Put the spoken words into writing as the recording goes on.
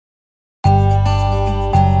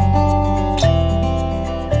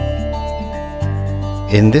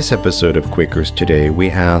In this episode of Quakers Today, we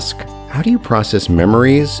ask, how do you process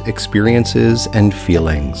memories, experiences, and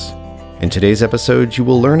feelings? In today's episode, you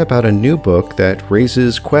will learn about a new book that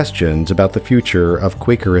raises questions about the future of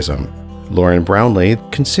Quakerism. Lauren Brownlee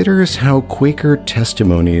considers how Quaker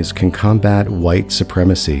testimonies can combat white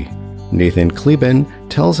supremacy. Nathan Kleban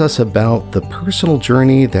tells us about the personal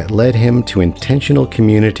journey that led him to intentional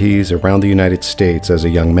communities around the United States as a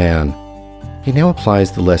young man. He now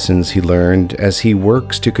applies the lessons he learned as he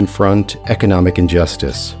works to confront economic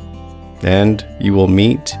injustice. And you will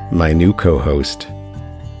meet my new co-host.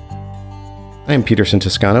 I am Peterson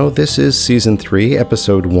Toscano. This is Season 3,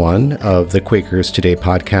 Episode 1 of the Quakers Today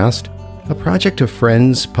Podcast, a project of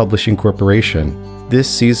Friends Publishing Corporation. This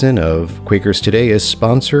season of Quakers Today is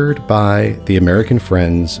sponsored by the American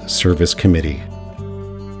Friends Service Committee.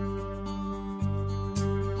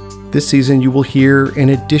 This season, you will hear an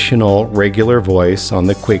additional regular voice on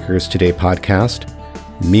the Quakers Today podcast,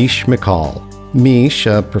 Miche McCall. Miche,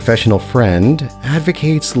 a professional friend,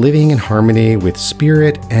 advocates living in harmony with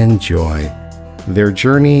spirit and joy. Their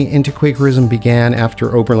journey into Quakerism began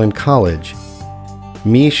after Oberlin College.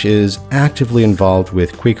 Miche is actively involved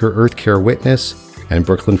with Quaker Earth Care Witness and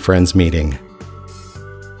Brooklyn Friends Meeting.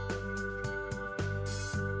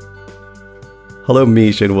 Hello,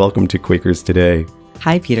 Miche, and welcome to Quakers Today.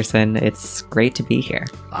 Hi, Peterson. It's great to be here.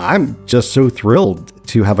 I'm just so thrilled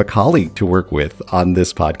to have a colleague to work with on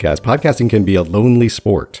this podcast. Podcasting can be a lonely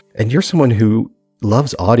sport. And you're someone who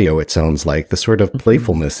loves audio, it sounds like, the sort of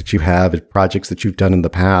playfulness that you have at projects that you've done in the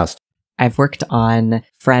past. I've worked on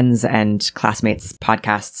friends and classmates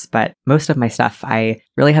podcasts, but most of my stuff, I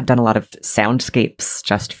really have done a lot of soundscapes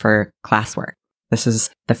just for classwork. This is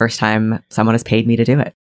the first time someone has paid me to do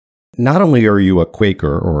it. Not only are you a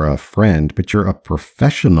Quaker or a friend, but you're a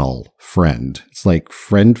professional friend. It's like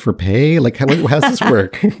friend for pay? Like, how does this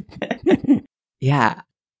work? Yeah.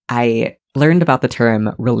 I learned about the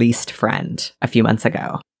term released friend a few months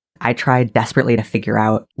ago. I tried desperately to figure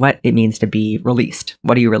out what it means to be released.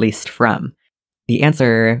 What are you released from? The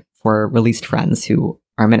answer for released friends who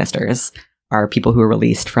are ministers are people who are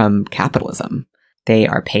released from capitalism. They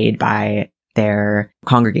are paid by their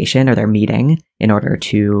congregation or their meeting in order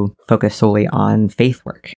to focus solely on faith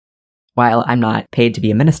work. While I'm not paid to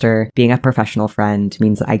be a minister, being a professional friend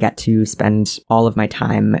means I get to spend all of my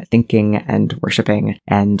time thinking and worshiping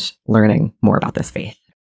and learning more about this faith.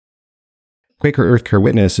 Quaker Earth Care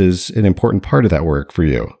Witness is an important part of that work for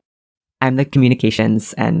you. I'm the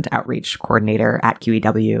communications and outreach coordinator at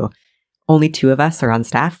QEW. Only 2 of us are on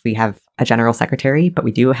staff. We have a general secretary, but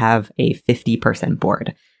we do have a 50-person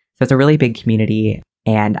board. So it's a really big community,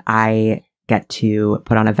 and I get to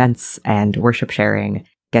put on events and worship sharing,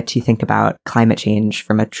 get to think about climate change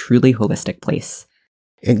from a truly holistic place.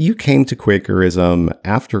 And you came to Quakerism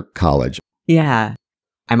after college. Yeah.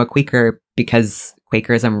 I'm a Quaker because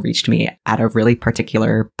Quakerism reached me at a really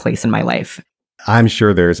particular place in my life. I'm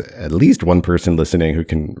sure there's at least one person listening who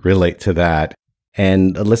can relate to that.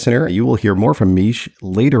 And a listener, you will hear more from Miche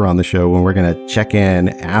later on the show when we're going to check in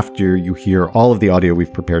after you hear all of the audio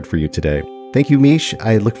we've prepared for you today. Thank you, Miche.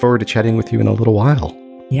 I look forward to chatting with you in a little while.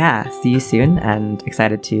 Yeah, see you soon, and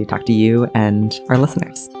excited to talk to you and our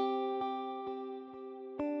listeners.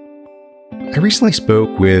 I recently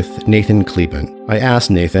spoke with Nathan Kleban. I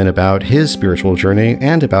asked Nathan about his spiritual journey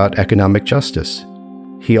and about economic justice.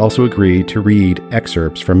 He also agreed to read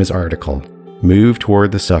excerpts from his article, Move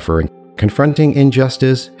Toward the Suffering, Confronting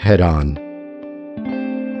Injustice Head-On.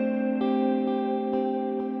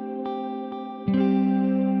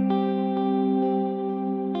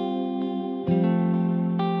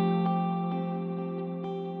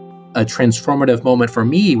 A transformative moment for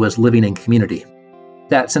me was living in community.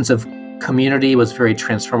 That sense of community was very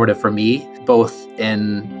transformative for me, both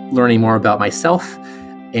in learning more about myself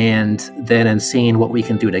and then in seeing what we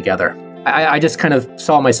can do together. I just kind of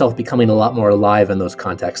saw myself becoming a lot more alive in those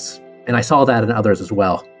contexts. And I saw that in others as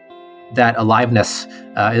well. That aliveness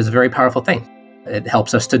is a very powerful thing. It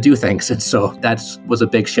helps us to do things. And so that was a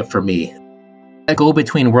big shift for me. I go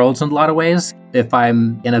between worlds in a lot of ways. If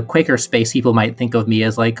I'm in a Quaker space, people might think of me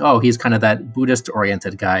as like, oh, he's kind of that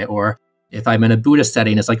Buddhist-oriented guy. Or if I'm in a Buddhist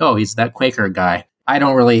setting, it's like, oh, he's that Quaker guy. I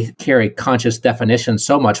don't really carry conscious definition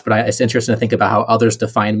so much, but it's interesting to think about how others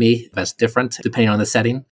define me as different depending on the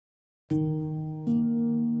setting.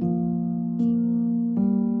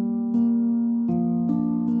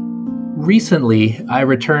 Recently, I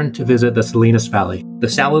returned to visit the Salinas Valley, the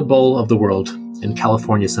salad bowl of the world in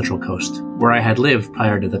California's Central Coast, where I had lived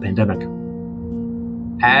prior to the pandemic.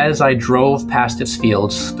 As I drove past its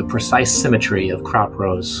fields, the precise symmetry of crop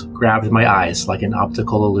rows grabbed my eyes like an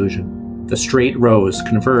optical illusion. The straight rows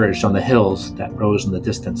converged on the hills that rose in the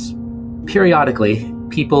distance. Periodically,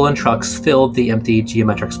 people and trucks filled the empty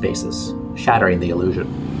geometric spaces, shattering the illusion.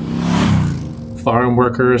 Farm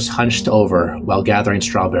workers hunched over while gathering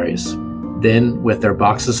strawberries. Then, with their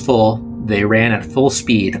boxes full, they ran at full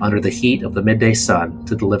speed under the heat of the midday sun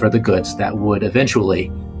to deliver the goods that would eventually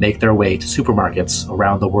make their way to supermarkets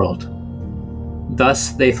around the world.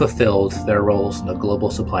 Thus, they fulfilled their roles in the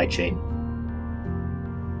global supply chain.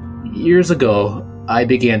 Years ago, I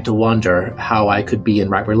began to wonder how I could be in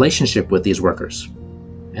right relationship with these workers.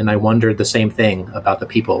 And I wondered the same thing about the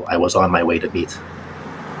people I was on my way to meet.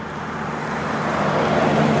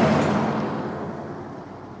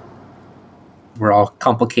 We're all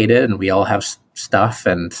complicated and we all have stuff.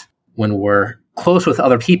 And when we're close with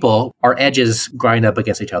other people, our edges grind up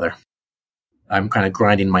against each other. I'm kind of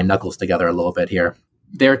grinding my knuckles together a little bit here.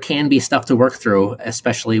 There can be stuff to work through,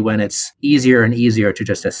 especially when it's easier and easier to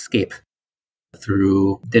just escape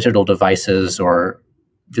through digital devices or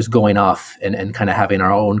just going off and kind of having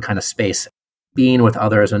our own kind of space. Being with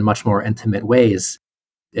others in much more intimate ways,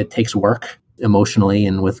 it takes work emotionally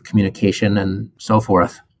and with communication and so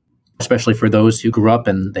forth, especially for those who grew up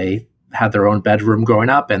and they had their own bedroom growing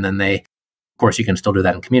up. And then of course, you can still do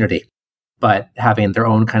that in community, but having their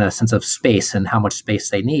own kind of sense of space and how much space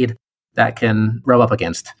they need, that can rub up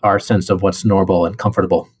against our sense of what's normal and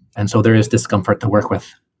comfortable. And so there is discomfort to work with.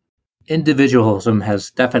 Individualism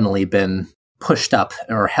has definitely been pushed up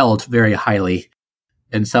or held very highly.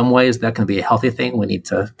 In some ways, that can be a healthy thing. We need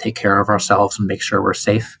to take care of ourselves and make sure we're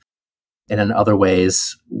safe. And in other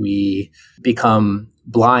ways, we become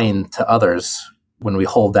blind to others when we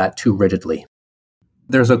hold that too rigidly.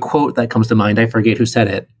 There's a quote that comes to mind. I forget who said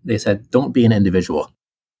it. They said, "Don't be an individual."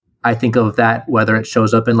 I think of that whether it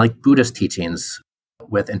shows up in like Buddhist teachings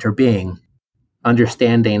with interbeing,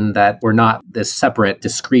 understanding that we're not this separate,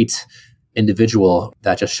 discrete individual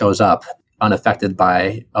that just shows up unaffected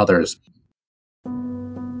by others.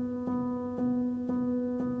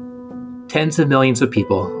 Tens of millions of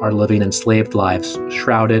people are living enslaved lives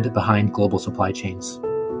shrouded behind global supply chains.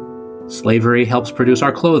 Slavery helps produce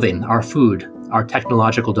our clothing, our food, our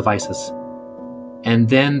technological devices. And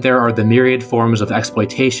then there are the myriad forms of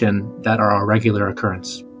exploitation that are a regular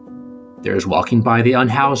occurrence. There's walking by the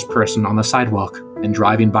unhoused person on the sidewalk and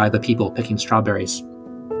driving by the people picking strawberries.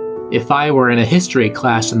 If I were in a history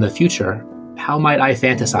class in the future, how might I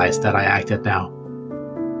fantasize that I acted now?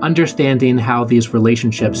 Understanding how these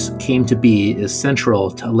relationships came to be is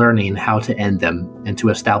central to learning how to end them and to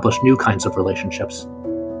establish new kinds of relationships.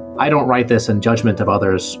 I don't write this in judgment of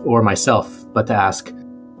others or myself, but to ask,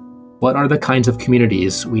 what are the kinds of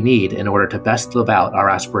communities we need in order to best live out our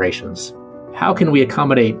aspirations? How can we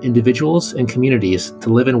accommodate individuals and communities to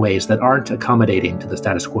live in ways that aren't accommodating to the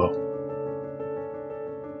status quo?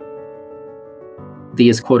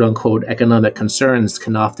 These quote-unquote economic concerns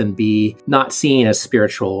can often be not seen as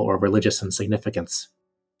spiritual or religious in significance.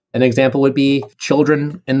 An example would be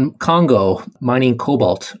children in Congo mining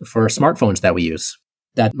cobalt for smartphones that we use.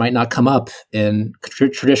 That might not come up in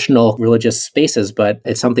traditional religious spaces, but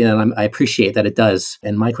it's something that I appreciate that it does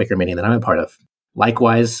in my Quaker meeting that I'm a part of.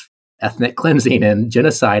 Likewise, ethnic cleansing and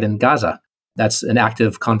genocide in Gaza. That's an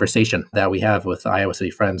active conversation that we have with Iowa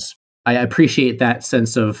City friends. I appreciate that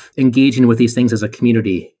sense of engaging with these things as a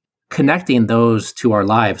community, connecting those to our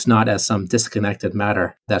lives, not as some disconnected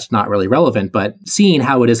matter that's not really relevant, but seeing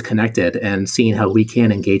how it is connected and seeing how we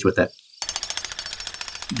can engage with it.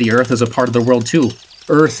 The earth is a part of the world too.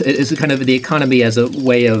 Earth is kind of the economy as a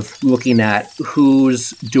way of looking at who's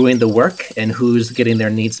doing the work and who's getting their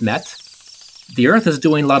needs met. The earth is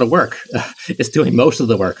doing a lot of work. It's doing most of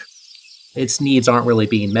the work. Its needs aren't really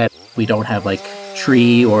being met. We don't have like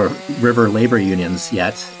tree or river labor unions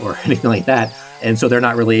yet or anything like that. And so they're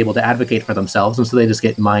not really able to advocate for themselves. And so they just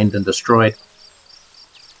get mined and destroyed.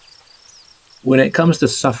 When it comes to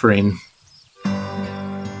suffering,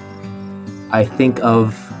 I think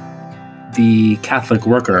of the Catholic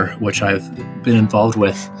Worker, which I've been involved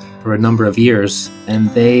with for a number of years, and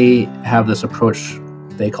they have this approach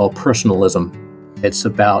they call personalism. It's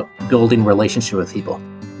about building relationship with people,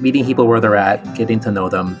 meeting people where they're at, getting to know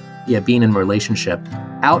them, being in relationship.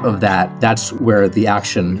 Out of that, that's where the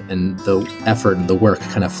action and the effort and the work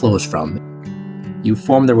kind of flows from. You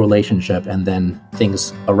form the relationship and then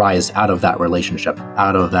things arise out of that relationship,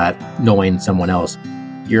 out of that knowing someone else.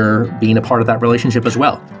 You're being a part of that relationship as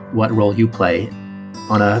well. What role you play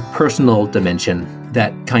on a personal dimension,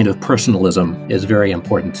 that kind of personalism is very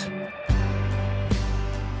important.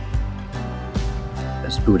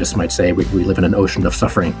 As Buddhists might say, we live in an ocean of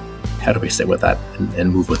suffering. How do we sit with that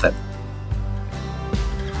and move with it?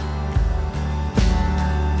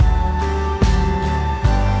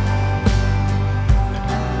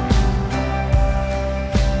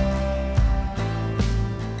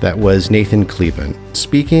 That was Nathan Kleban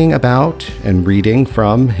speaking about and reading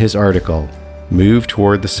from his article, Move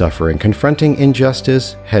Toward the Suffering, Confronting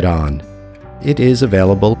Injustice Head On. It is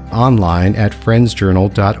available online at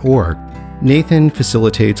friendsjournal.org. Nathan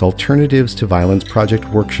facilitates Alternatives to Violence Project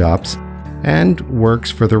workshops and works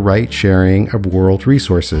for the right sharing of world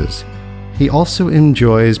resources. He also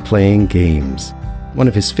enjoys playing games. One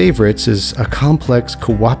of his favorites is a complex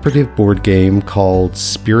cooperative board game called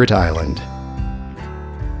Spirit Island.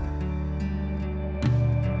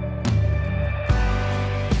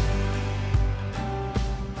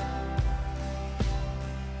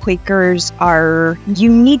 Quakers are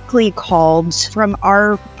uniquely called from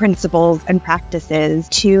our principles and practices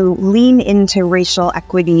to lean into racial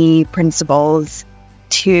equity principles,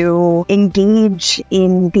 to engage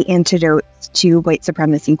in the antidotes to white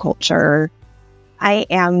supremacy culture. I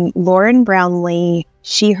am Lauren Brownlee,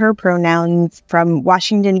 she, her pronouns, from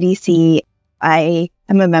Washington, D.C. I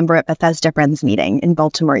am a member at Bethesda Friends Meeting in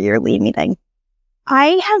Baltimore Yearly Meeting.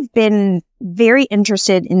 I have been very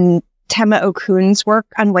interested in Tema Okun's work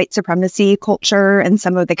on white supremacy culture and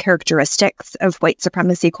some of the characteristics of white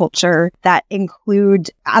supremacy culture that include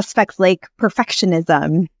aspects like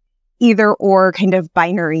perfectionism, either or kind of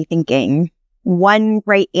binary thinking, one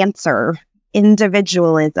right answer,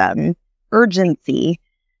 individualism, urgency.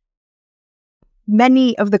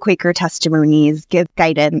 Many of the Quaker testimonies give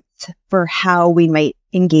guidance for how we might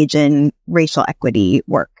engage in racial equity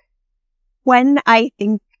work. When I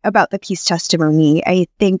think about the peace testimony, I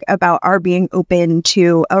think about our being open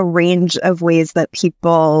to a range of ways that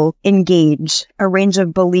people engage, a range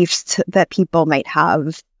of beliefs that people might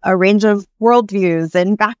have, a range of worldviews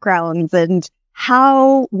and backgrounds, and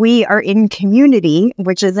how we are in community,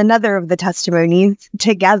 which is another of the testimonies,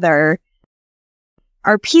 together.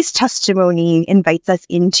 Our peace testimony invites us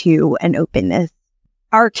into an openness.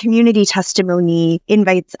 Our community testimony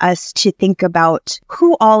invites us to think about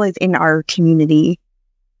who all is in our community.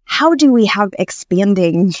 How do we have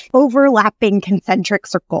expanding, overlapping concentric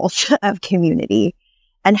circles of community?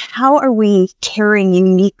 And how are we caring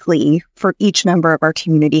uniquely for each member of our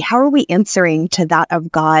community? How are we answering to that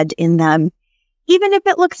of God in them, even if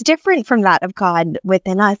it looks different from that of God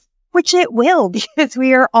within us, which it will, because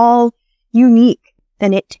we are all unique.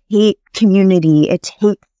 Then it takes community, it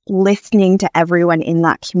takes listening to everyone in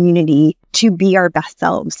that community to be our best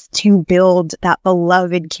selves, to build that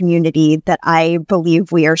beloved community that I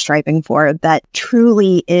believe we are striving for, that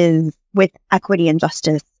truly is with equity and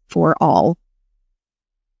justice for all.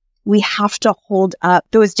 We have to hold up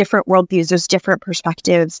those different worldviews, those different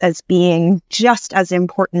perspectives as being just as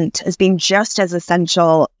important, as being just as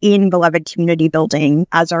essential in beloved community building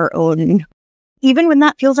as our own. Even when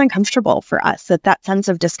that feels uncomfortable for us, that sense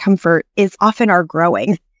of discomfort is often our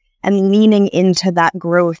growing. And leaning into that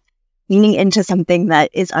growth, leaning into something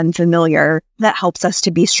that is unfamiliar, that helps us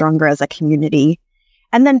to be stronger as a community.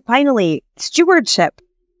 And then finally, stewardship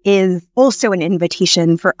is also an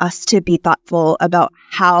invitation for us to be thoughtful about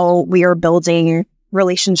how we are building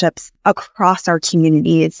relationships across our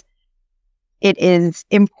communities. It is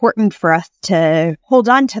important for us to hold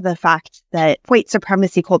on to the fact that white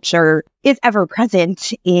supremacy culture is ever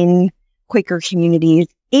present in Quaker communities,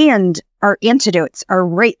 and our antidotes are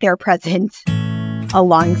right there present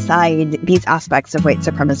alongside these aspects of white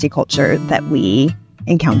supremacy culture that we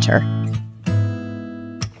encounter.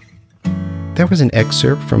 That was an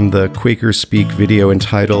excerpt from the Quakers Speak video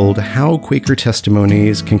entitled How Quaker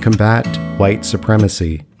Testimonies Can Combat White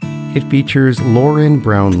Supremacy. It features Lauren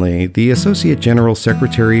Brownlee, the Associate General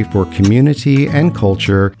Secretary for Community and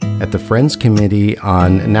Culture at the Friends Committee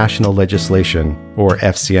on National Legislation, or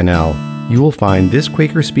FCNL. You will find this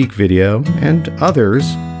Quaker Speak video and others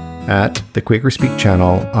at the Quaker Speak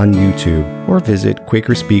channel on YouTube, or visit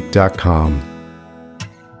quakerspeak.com.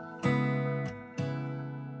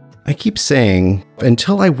 I keep saying,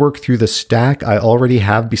 until I work through the stack I already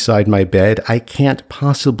have beside my bed, I can't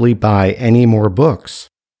possibly buy any more books.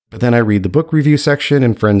 But then I read the book review section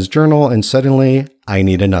in Friends Journal, and suddenly I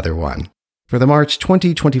need another one. For the March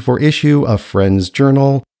 2024 issue of Friends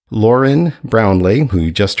Journal, Lauren Brownlee, who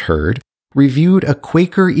you just heard, reviewed A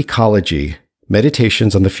Quaker Ecology,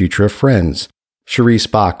 Meditations on the Future of Friends. Cherise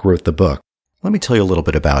Bach wrote the book. Let me tell you a little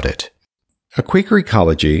bit about it. A Quaker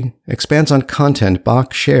Ecology expands on content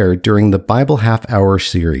Bach shared during the Bible Half Hour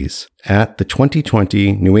series at the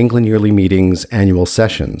 2020 New England Yearly Meetings annual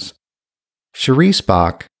sessions. Cherise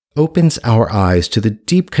Bach opens our eyes to the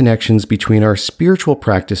deep connections between our spiritual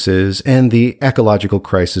practices and the ecological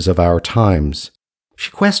crisis of our times. She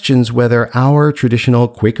questions whether our traditional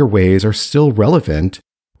Quaker ways are still relevant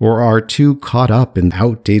or are too caught up in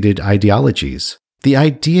outdated ideologies. The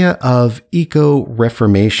idea of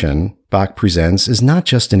eco-reformation, Bach presents, is not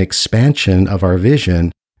just an expansion of our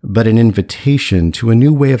vision, but an invitation to a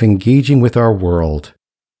new way of engaging with our world,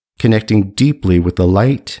 connecting deeply with the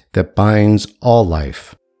light that binds all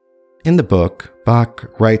life. In the book,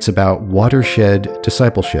 Bach writes about watershed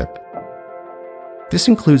discipleship. This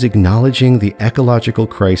includes acknowledging the ecological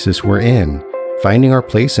crisis we're in, finding our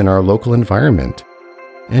place in our local environment,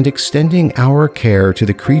 and extending our care to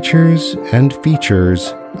the creatures and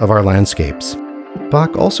features of our landscapes.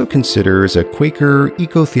 Bach also considers a Quaker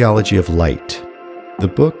eco-theology of light. The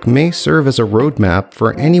book may serve as a roadmap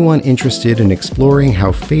for anyone interested in exploring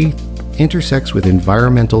how faith intersects with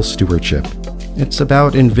environmental stewardship. It's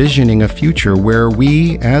about envisioning a future where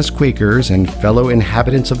we, as Quakers and fellow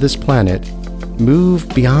inhabitants of this planet, move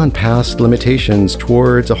beyond past limitations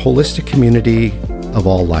towards a holistic community of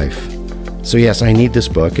all life. So yes, I need this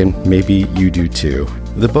book, and maybe you do too.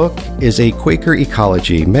 The book is A Quaker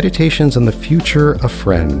Ecology, Meditations on the Future of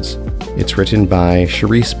Friends. It's written by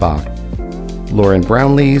Charisse Bach. Lauren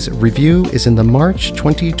Brownlee's review is in the March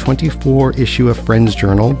 2024 issue of Friends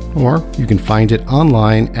Journal, or you can find it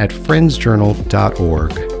online at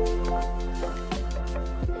friendsjournal.org.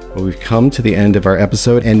 Well, we've come to the end of our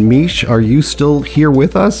episode, and Miche, are you still here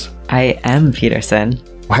with us? I am, Peterson.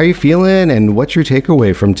 How are you feeling, and what's your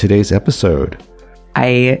takeaway from today's episode?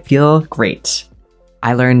 I feel great.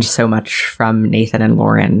 I learned so much from Nathan and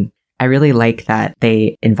Lauren. I really like that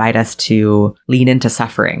they invite us to lean into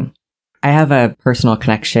suffering. I have a personal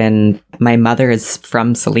connection. My mother is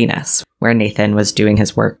from Salinas, where Nathan was doing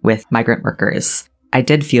his work with migrant workers. I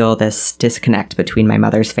did feel this disconnect between my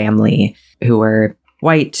mother's family, who were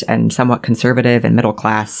white and somewhat conservative and middle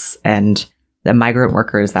class, and the migrant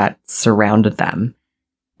workers that surrounded them.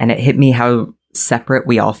 And it hit me how separate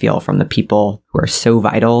we all feel from the people who are so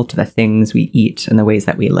vital to the things we eat and the ways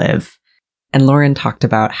that we live. And Lauren talked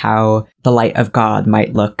about how the light of God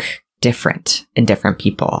might look different in different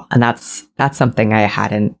people. And that's something I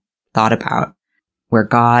hadn't thought about, where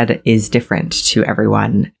God is different to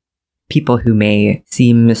everyone. People who may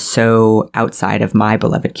seem so outside of my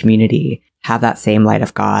beloved community have that same light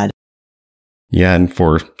of God. Yeah, and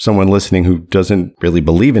for someone listening who doesn't really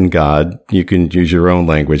believe in God, you can use your own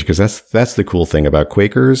language, because that's the cool thing about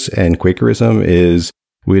Quakers and Quakerism is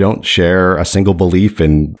we don't share a single belief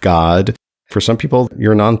in God. For some people,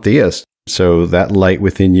 you're non-theist. So that light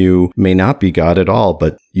within you may not be God at all,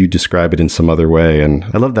 but you describe it in some other way. And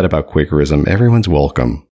I love that about Quakerism. Everyone's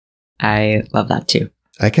welcome. I love that too.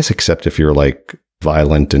 I guess except if you're like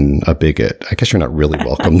violent and a bigot. I guess you're not really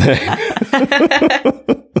welcome there.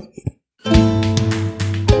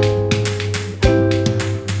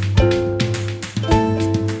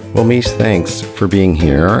 Well, Miche, thanks for being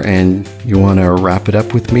here. And you want to wrap it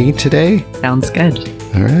up with me today? Sounds good.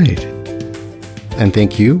 All right. And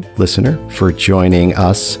thank you, listener, for joining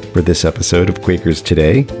us for this episode of Quakers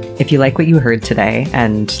Today. If you like what you heard today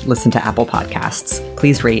and listen to Apple Podcasts,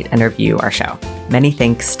 please rate and review our show. Many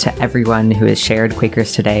thanks to everyone who has shared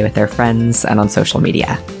Quakers Today with their friends and on social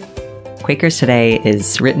media. Quakers Today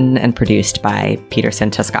is written and produced by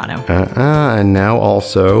Peterson Toscano. And now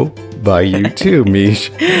also by you too,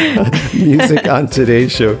 Miche. Music on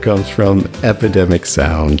today's show comes from Epidemic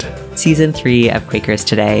Sound. Season 3 of Quakers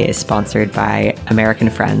Today is sponsored by American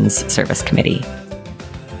Friends Service Committee.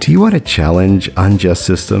 Do you want to challenge unjust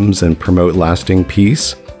systems and promote lasting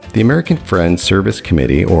peace? The American Friends Service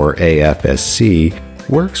Committee, or AFSC,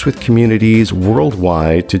 works with communities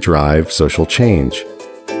worldwide to drive social change.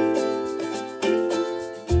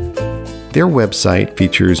 Their website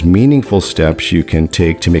features meaningful steps you can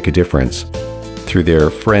take to make a difference. Through their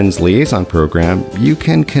Friends Liaison program, you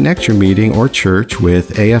can connect your meeting or church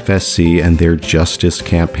with AFSC and their justice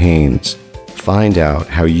campaigns. Find out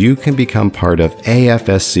how you can become part of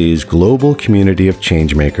AFSC's global community of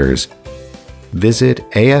changemakers. Visit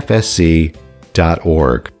afsc.org.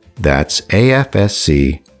 That's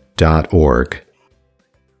afsc.org.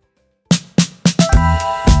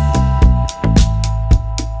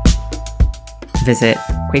 Visit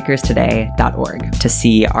quakerstoday.org to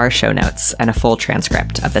see our show notes and a full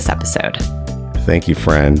transcript of this episode. Thank you,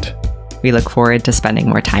 friend. We look forward to spending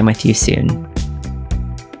more time with you soon.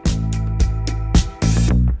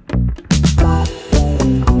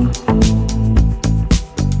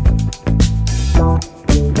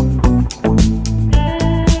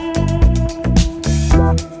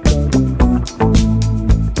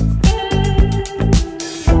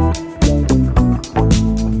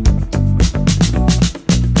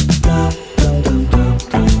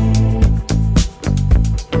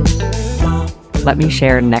 Let me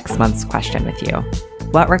share next month's question with you.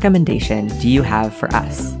 What recommendation do you have for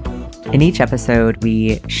us? In each episode,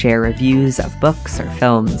 we share reviews of books or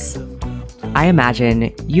films. I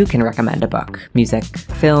imagine you can recommend a book, music,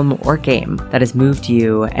 film, or game that has moved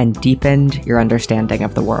you and deepened your understanding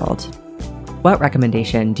of the world. What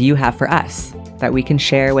recommendation do you have for us that we can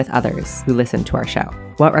share with others who listen to our show?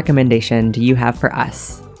 What recommendation do you have for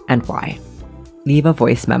us, and why? Leave a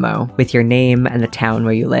voice memo with your name and the town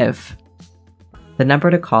where you live. The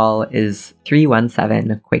number to call is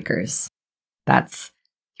 317-Quakers. That's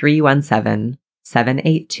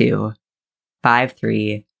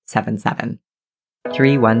 317-782-5377.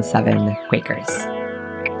 317-Quakers.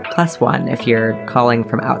 +1 if you're calling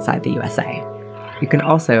from outside the USA. You can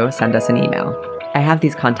also send us an email. I have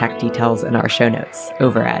these contact details in our show notes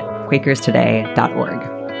over at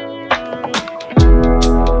quakerstoday.org.